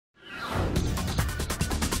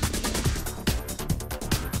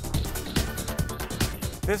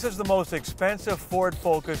This is the most expensive Ford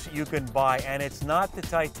Focus you can buy, and it's not the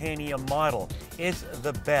titanium model, it's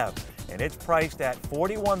the BEV, and it's priced at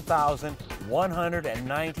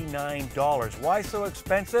 $41,199. Why so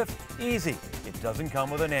expensive? Easy, it doesn't come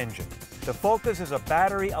with an engine. The Focus is a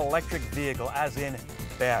battery electric vehicle, as in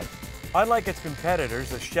BEV. Unlike its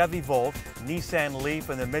competitors, the Chevy Volt, Nissan Leaf,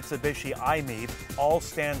 and the Mitsubishi i-MiEV, all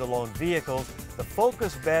standalone vehicles, the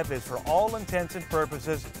Focus BEV is for all intents and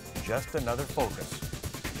purposes just another Focus.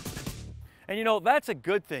 And you know, that's a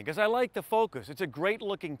good thing, because I like the Focus. It's a great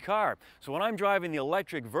looking car. So when I'm driving the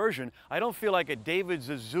electric version, I don't feel like a David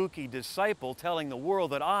Suzuki disciple telling the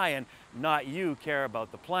world that I, and not you, care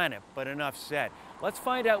about the planet. But enough said. Let's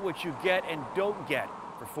find out what you get and don't get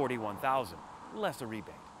for $41,000, less a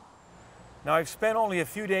rebate. Now, I've spent only a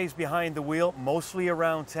few days behind the wheel, mostly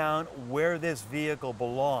around town, where this vehicle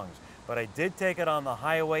belongs. But I did take it on the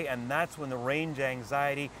highway, and that's when the range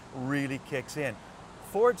anxiety really kicks in.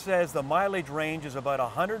 Ford says the mileage range is about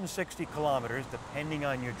 160 kilometers, depending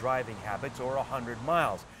on your driving habits, or 100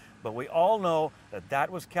 miles. But we all know that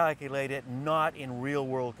that was calculated not in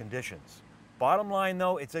real-world conditions. Bottom line,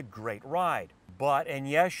 though, it's a great ride. But, and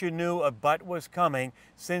yes, you knew a but was coming,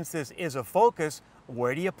 since this is a Focus,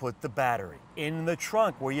 where do you put the battery? In the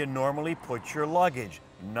trunk, where you normally put your luggage.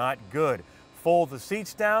 Not good. Fold the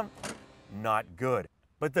seats down? Not good.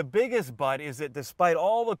 But the biggest but is that despite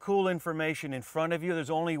all the cool information in front of you,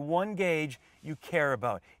 there's only one gauge you care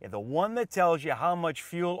about, and the one that tells you how much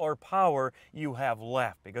fuel or power you have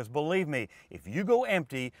left. Because believe me, if you go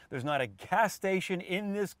empty, there's not a gas station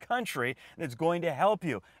in this country that's going to help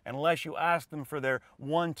you unless you ask them for their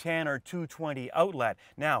 110 or 220 outlet.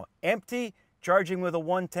 Now, empty, charging with a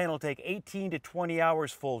 110 will take 18 to 20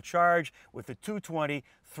 hours full charge. With the 220,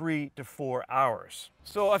 3 to 4 hours.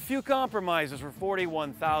 So a few compromises for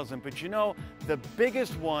 $41,000, but you know, the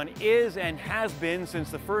biggest one is and has been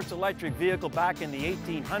since the first electric vehicle back in the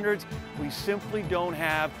 1800s, we simply don't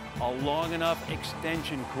have a long enough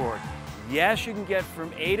extension cord. Yes, you can get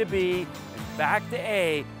from A to B and back to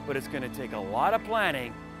A, but it's going to take a lot of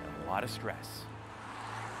planning and a lot of stress.